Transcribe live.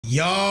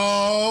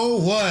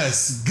Yo,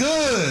 what's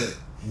good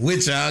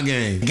with y'all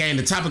gang? Gang,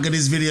 the topic of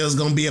this video is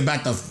gonna be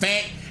about the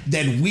fact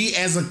that we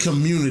as a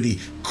community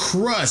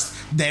crushed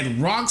that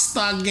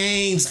Rockstar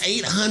Games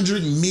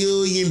 800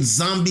 million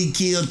zombie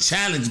kill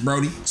challenge,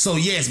 brody. So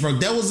yes, bro,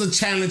 that was a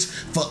challenge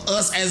for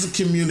us as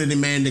a community,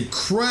 man, to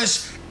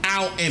crush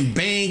out and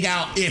bang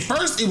out. At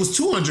first it was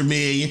 200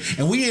 million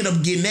and we ended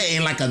up getting that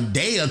in like a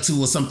day or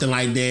two or something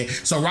like that.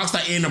 So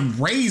Rockstar ended up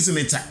raising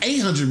it to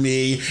 800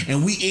 million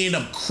and we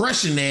ended up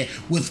crushing that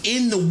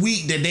within the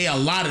week that they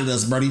allotted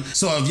us, buddy.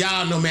 So if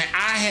y'all know, man,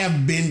 I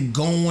have been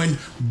going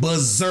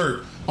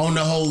berserk on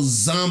the whole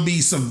zombie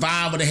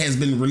survival that has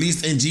been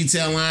released in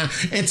GTA Online.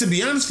 And to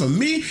be honest, for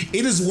me,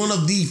 it is one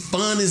of the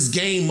funnest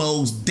game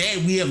modes that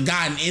we have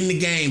gotten in the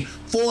game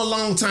for a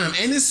long time.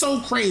 And it's so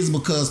crazy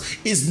because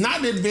it's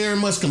not that very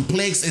much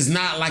complex. It's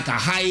not like a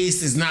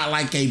heist. It's not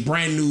like a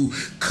brand new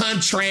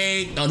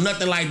contract or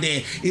nothing like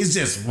that. It's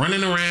just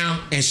running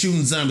around and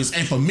shooting zombies.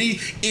 And for me,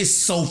 it's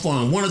so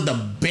fun. One of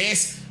the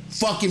best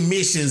fucking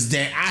missions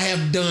that I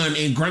have done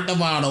in Grand Theft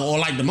Auto, or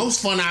like the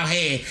most fun I've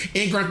had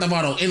in Grand Theft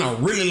Auto in a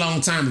really long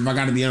time, if I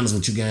gotta be honest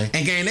with you, gang.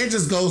 And gang, that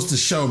just goes to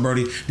show,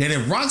 Brody, that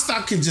if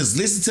Rockstar can just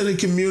listen to the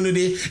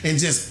community and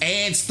just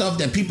add stuff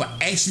that people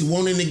actually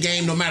want in the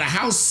game, no matter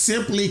how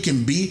simple it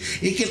can be,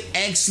 it can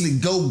actually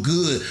go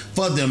good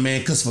for them,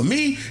 man. Because for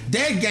me,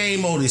 that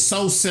game mode is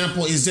so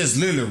simple. It's just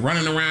literally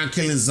running around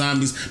killing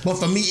zombies. But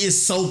for me, it's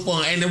so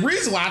fun. And the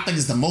reason why I think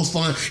it's the most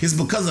fun is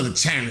because of the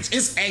challenge.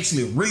 It's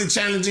actually really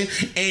challenging,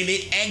 and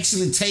it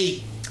actually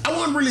take, I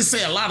wouldn't really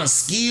say a lot of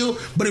skill,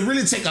 but it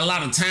really take a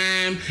lot of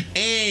time,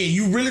 and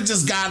you really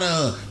just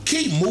gotta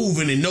keep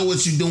moving and know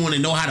what you're doing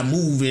and know how to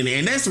move in it.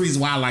 And that's the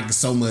reason why I like it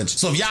so much.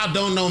 So if y'all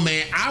don't know,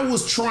 man, I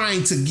was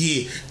trying to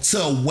get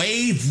to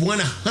wave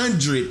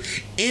 100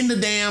 in the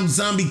damn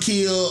zombie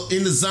kill,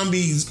 in the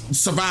zombie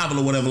survival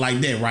or whatever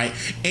like that, right?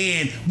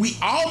 And we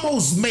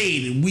almost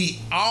made it. We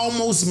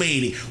almost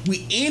made it.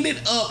 We ended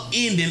up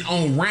ending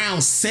on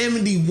round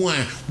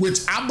 71, which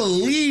I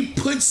believe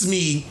puts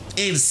me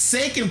in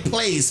second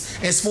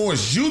place as far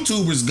as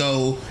YouTubers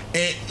go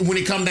when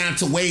it come down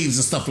to waves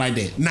and stuff like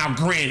that. Now,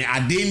 granted,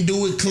 I didn't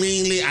do it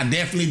cleanly. I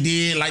definitely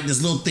did like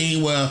this little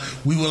thing where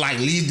we would like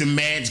leave the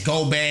match,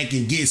 go back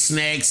and get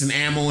snacks and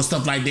ammo and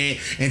stuff like that,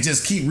 and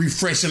just keep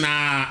refreshing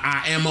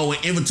our ammo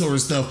and inventory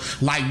and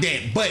stuff like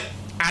that. But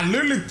I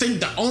literally think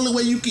the only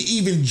way you can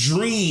even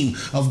dream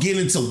of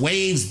getting to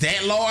waves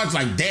that large,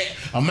 like that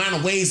amount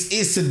of waves,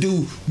 is to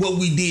do what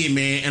we did,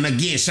 man. And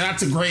again, shout out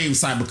to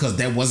Gravesite, because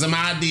that wasn't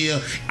my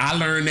idea. I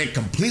learned that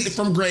completely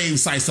from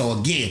Gravesite. So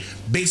again,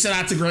 big shout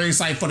out to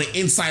Gravesite for the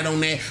insight on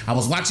that. I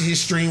was watching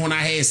his stream when I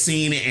had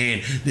seen it,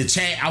 and the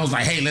chat, I was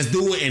like, hey, let's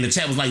do it. And the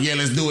chat was like, yeah,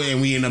 let's do it. And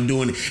we ended up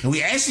doing it. And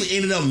we actually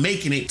ended up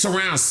making it to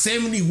round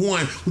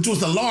 71, which was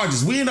the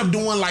largest. We ended up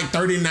doing like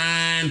 39.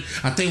 I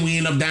think we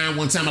ended up dying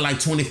one time at like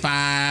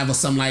 25 or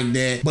something like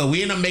that. But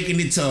we ended up making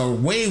it to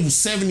wave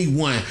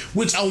 71,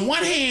 which on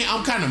one hand,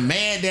 I'm kind of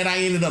mad that I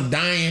ended up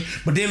dying.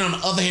 But then on the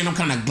other hand, I'm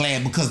kind of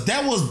glad, because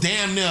that was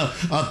damn near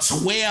a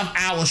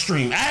 12-hour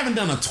stream. I haven't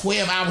done a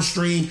 12-hour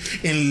stream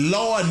in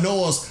Lord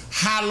knows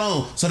how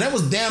long. So that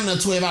was damn near a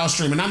 12-hour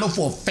stream. And I know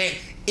for a fact,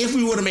 if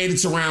we would have made it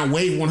to around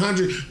wave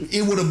 100,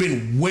 it would have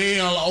been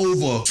well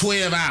over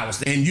 12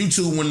 hours. And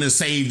YouTube wouldn't have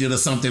saved it or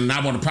something. And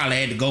I would have probably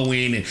had to go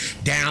in and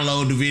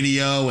download the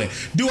video and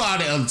do all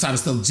that other type of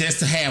stuff just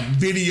to have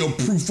video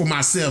proof for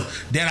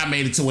myself that I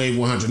made it to wave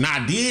 100.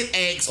 Now, I did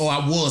ask, or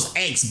I was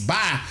asked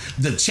by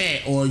the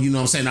chat, or you know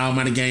what I'm saying,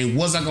 Almighty Game,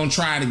 was I going to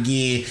try it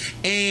again?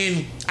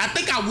 And I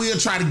think I will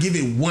try to give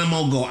it one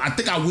more go. I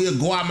think I will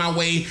go out my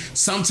way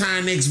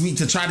sometime next week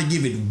to try to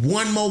give it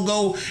one more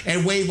go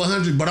at wave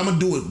 100, but I'm going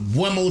to do it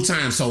one more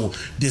time. So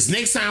this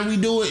next time we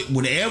do it,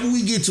 whatever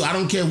we get to, I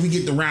don't care if we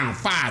get to round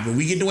 5. If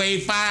we get to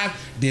wave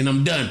 5, then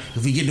I'm done.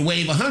 If we get to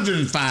wave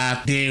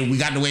 105, then we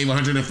got to wave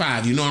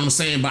 105. You know what I'm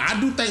saying? But I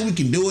do think we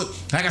can do it.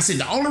 Like I said,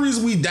 the only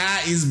reason we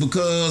die is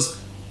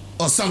because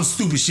of some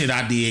stupid shit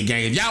I did,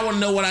 gang. If y'all want to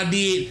know what I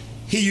did,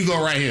 here you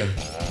go right here.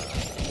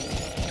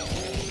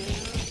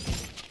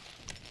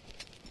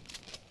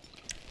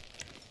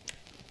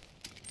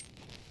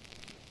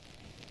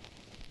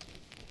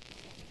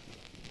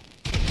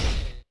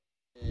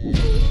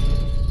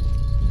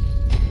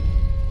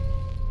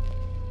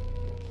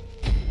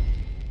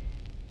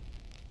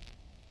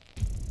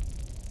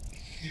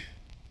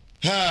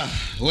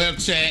 Well,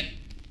 chat,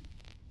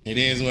 it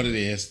is what it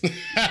is.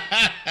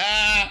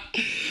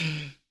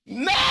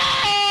 No!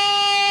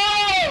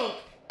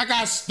 I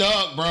got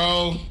stuck,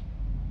 bro.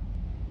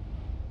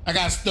 I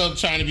got stuck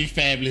trying to be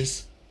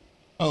fabulous.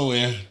 Oh,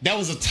 well, that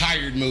was a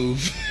tired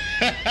move.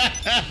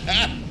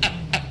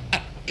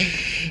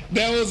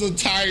 That was a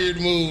tired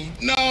move.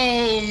 No,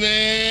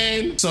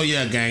 man. So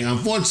yeah, gang,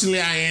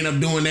 unfortunately, I ended up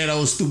doing that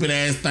old stupid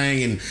ass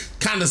thing and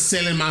kind of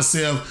selling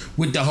myself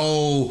with the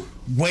whole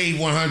Wave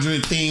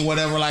 100 thing,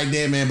 whatever like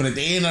that, man. But at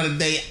the end of the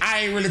day,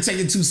 I ain't really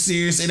taking it too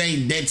serious. It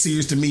ain't that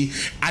serious to me.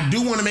 I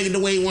do want to make it to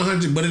Wave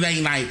 100, but it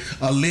ain't like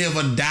a live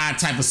or die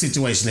type of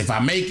situation. If I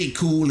make it,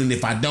 cool, and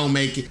if I don't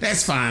make it,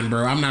 that's fine,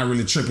 bro. I'm not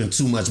really tripping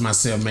too much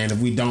myself, man, if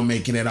we don't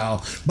make it at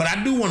all. But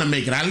I do want to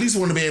make it. I at least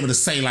want to be able to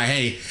say, like,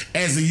 hey,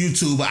 as a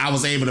YouTuber, I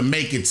was able to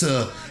make it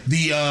to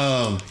the,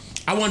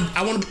 I want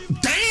to,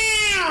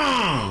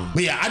 damn!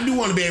 But yeah, I do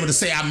want to be able to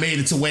say I made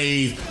it to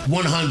Wave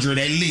 100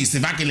 at least.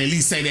 If I can at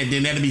least say that,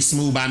 then that'll be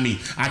smooth by me.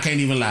 I can't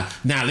even lie.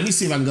 Now, let me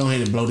see if I can go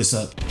ahead and blow this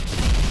up.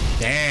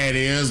 There it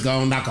is.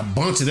 Gonna knock a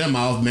bunch of them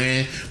off,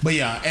 man. But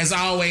yeah, as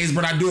always,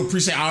 but I do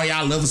appreciate all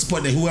y'all love and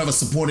support, that whoever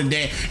supported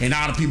that and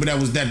all the people that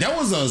was there. That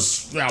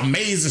was an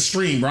amazing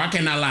stream, bro. I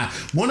cannot lie.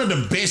 One of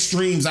the best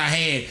streams I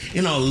had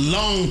in a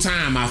long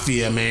time, I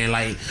feel, man.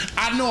 Like,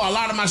 I know a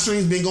lot of my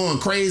streams been going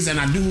crazy, and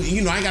I do,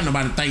 you know, I ain't got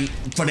nobody to thank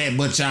for that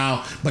but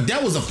y'all. But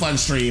that was a fun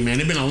stream, man.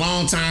 It's been a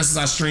long time since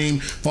I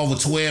streamed for over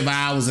 12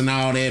 hours and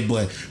all that,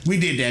 but we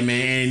did that,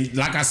 man. And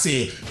like I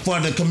said, for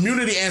the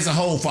community as a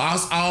whole, for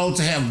us all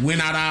to have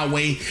went out our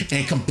way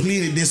and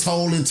completed this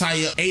whole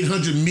entire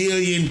 $800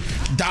 million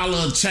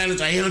challenge,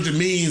 800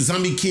 million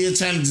zombie kill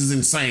challenge is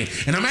insane.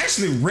 And I'm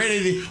actually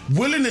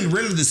willing and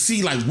ready to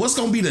see like what's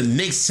gonna be the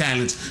next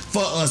challenge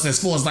for us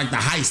as far as like the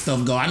heist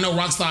stuff go. I know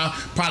Rockstar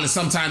probably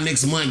sometime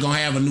next month gonna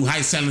have a new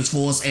heist challenge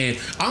for us, and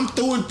I'm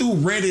through and through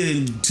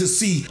ready to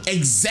see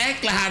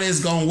exactly how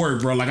that's gonna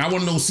work, bro. Like, I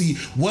want to see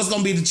what's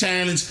gonna be the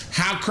challenge,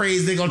 how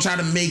crazy they're gonna try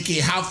to make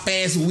it, how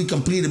fast will we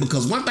complete it,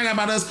 because one thing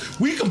about us,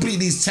 we complete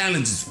these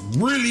challenges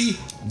really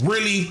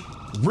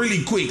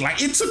quick.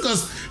 Like, it took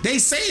us, they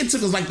say it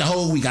took us like the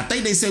whole week. I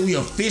think they said we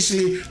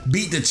officially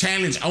beat the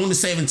challenge on the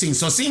 17th.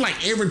 So it seemed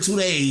like every 2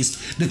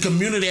 days, the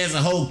community as a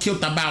whole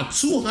killed about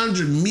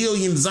 200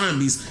 million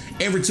zombies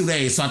every 2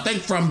 days. So I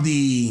think from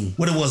the,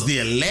 what it was, the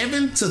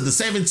 11th to the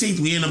 17th,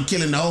 we ended up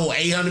killing the whole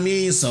 800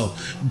 million. So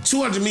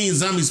 200 million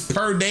zombies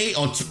per day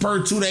or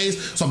per 2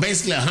 days. So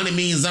basically 100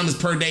 million zombies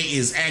per day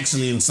is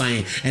actually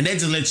insane. And that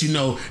just lets you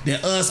know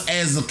that us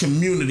as a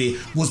community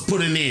was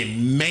putting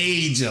in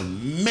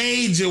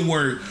major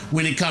work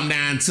when it come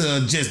down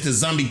to just the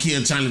zombie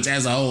kill challenge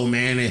as a whole,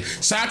 man. And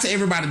shout out to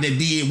everybody that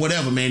did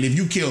whatever, man. If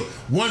you killed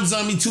 1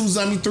 zombie, 2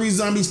 zombies, 3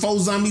 zombies, 4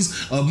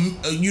 zombies,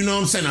 you know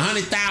what I'm saying,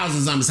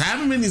 100,000 zombies,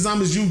 however many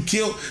zombies you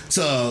killed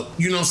to,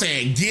 you know what I'm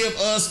saying, give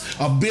us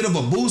a bit of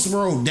a boost,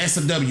 bro, that's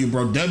a W,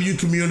 bro. W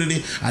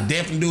community, I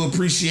definitely do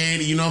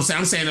appreciate it. You know what I'm saying?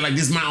 I'm saying it like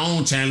this is my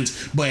own challenge,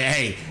 but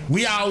hey,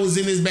 we all was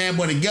in this bad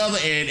boy together,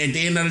 and at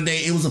the end of the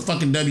day, it was a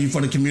fucking W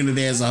for the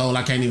community as a whole.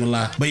 I can't even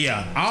lie. But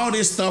yeah, all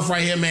this stuff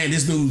right here, man,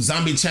 this new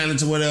zombie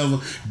challenge or whatever,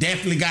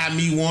 definitely got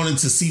me wanting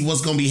to see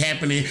what's gonna be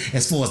happening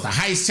as far as the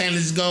heist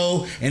challenge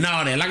go and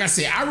all that. Like I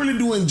said, I really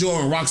do enjoy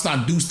when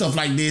Rockstar do stuff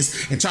like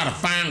this and try to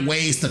find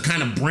ways to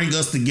kind of bring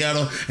us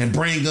together and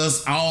bring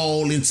us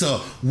all into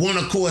one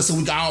accord so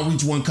we can all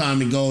reach one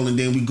common goal, and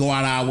then we go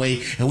out our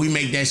way and we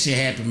make that shit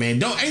happen,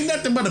 man. Ain't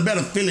nothing but a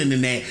better feeling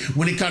than that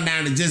when it come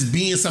down to just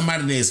being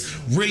somebody that's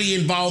really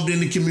involved in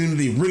the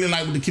community, really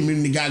like what the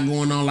community got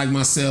going on, like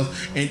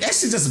myself. And that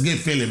shit's just a good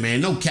feeling,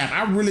 man. No cap.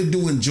 I really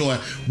do enjoy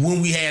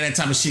when we had that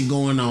type of shit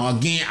going on.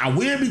 Again, I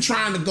will be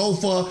trying to go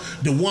for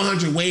the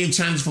 100 wave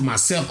challenge for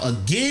myself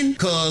again,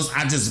 because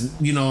I just,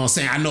 you know what I'm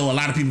saying, I know a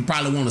lot of people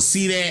probably want to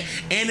see that,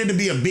 and it'll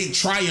be a big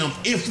triumph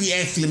if we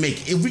actually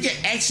make it. If we can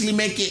actually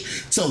make it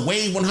to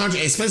wave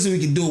 100, especially if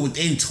we can do it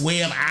within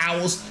 12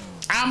 hours,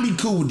 I'll be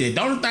cool with that.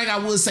 The only thing I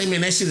would say,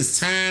 man, that shit is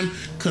time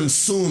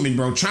consuming,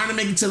 bro. Trying to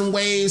make it to them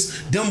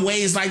waves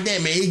like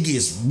that, man, it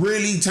gets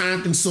really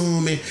time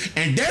consuming.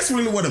 And that's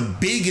really where the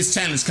biggest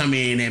challenge come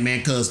in at, man,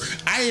 because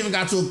I even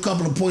got to a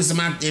couple of points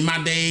in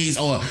my days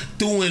or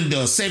doing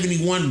the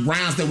 71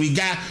 rounds that we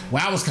got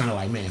where I was kind of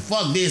like, man,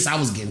 fuck this. I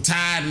was getting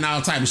tired and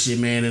all type of shit,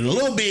 man. And a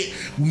little bit,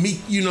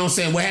 me, you know what I'm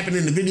saying, what happened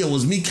in the video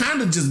was me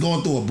kind of just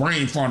going through a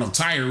brain fart of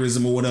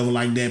tiredism or whatever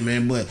like that,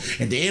 man. But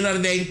at the end of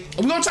the day,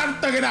 we're going to try to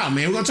thug it out,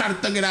 man. We're going to try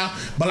to thug it out.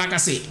 But like I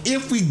said,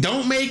 if we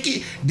don't make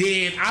it,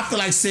 then I feel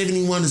like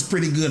 71 is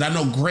pretty good. I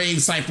know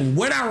Gravesight, from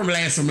what I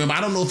last remember,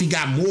 I don't know if he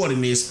got more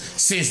than this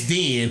since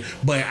then,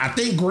 but I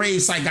think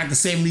Gravesight got the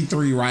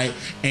 73, right?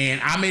 And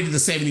I made it to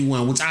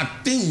 71, which I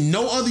think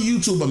no other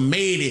YouTuber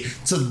made it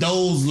to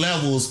those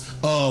levels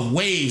of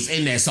waves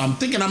in that. So I'm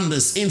thinking I'm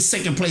in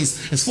second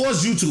place as far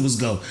as YouTubers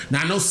go.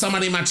 Now, I know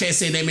somebody in my chat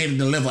said they made it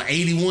to level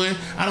 81.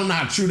 I don't know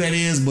how true that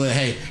is, but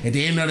hey, at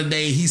the end of the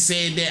day, he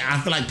said that. I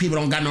feel like people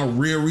don't got no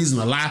real reason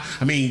to lie.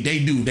 I mean,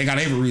 they do. They got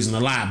every reason to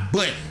lie.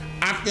 But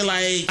I feel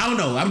like, I don't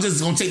know. I'm just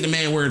going to take the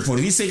man word for it.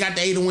 If he said he got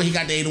the 81, he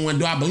got the 81.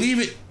 Do I believe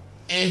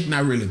it?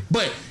 Not really.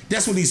 But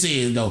that's what he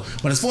said, though.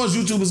 But as far as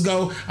YouTubers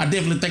go, I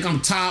definitely think I'm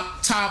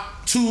top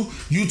two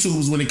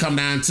YouTubers when it come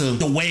down to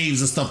the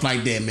waves and stuff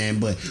like that, man.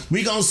 But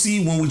we gonna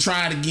see when we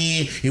try it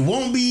again. It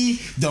won't be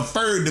the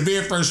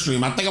very first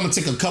stream. I think I'm gonna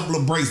take a couple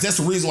of breaks. That's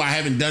the reason why I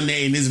haven't done that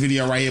in this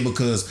video right here,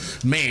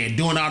 because man,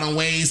 doing all them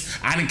waves,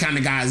 I done kind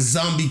of got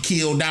zombie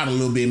killed out a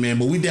little bit, man.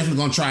 But we definitely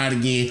gonna try it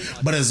again.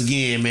 But as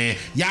again, man,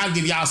 y'all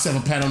give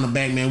yourself a pat on the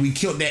back, man. We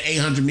killed that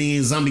 800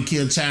 million zombie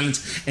kill challenge,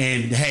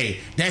 and hey,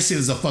 that shit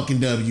is a fucking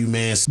W,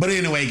 man. But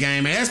anyway,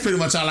 gang, man, that's pretty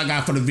much all I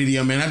got for the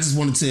video, man. I just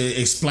wanted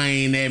to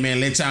explain that, man,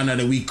 let y'all know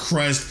that we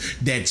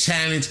crushed that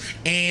challenge,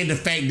 and the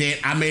fact that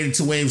I made it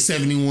to wave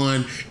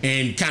 71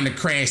 and kind of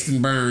crashed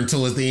and burned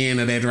towards the end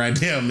of that right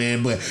there,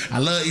 man. But I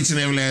love each and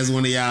every last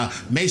one of y'all.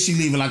 Make sure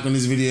you leave a like on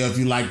this video if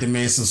you liked it,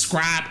 man.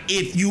 Subscribe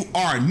if you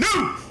are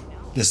new.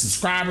 The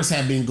subscribers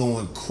have been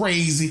going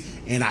crazy,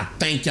 and I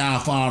thank y'all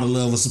for all the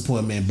love and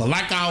support, man. But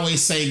like I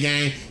always say,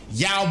 gang,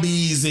 y'all be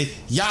easy,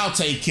 y'all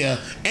take care,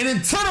 and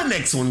until the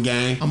next one,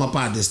 gang, I'm up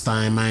out this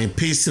thing, man.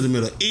 Peace to the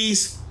Middle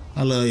East.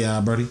 I love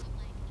y'all, buddy.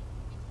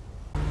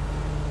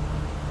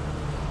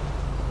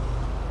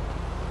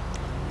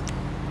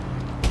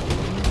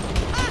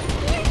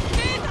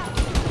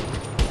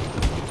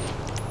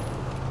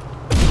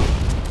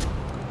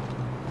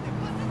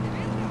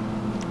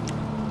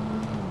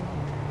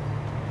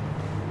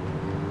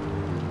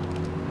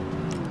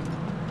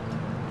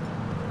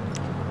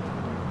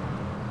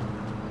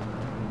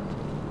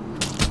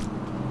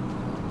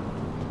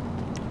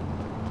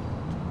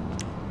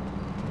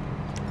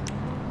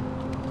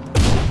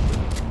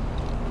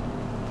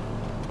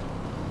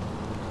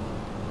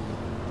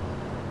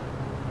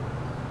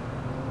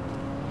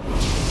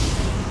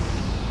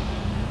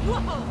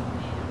 Whoa!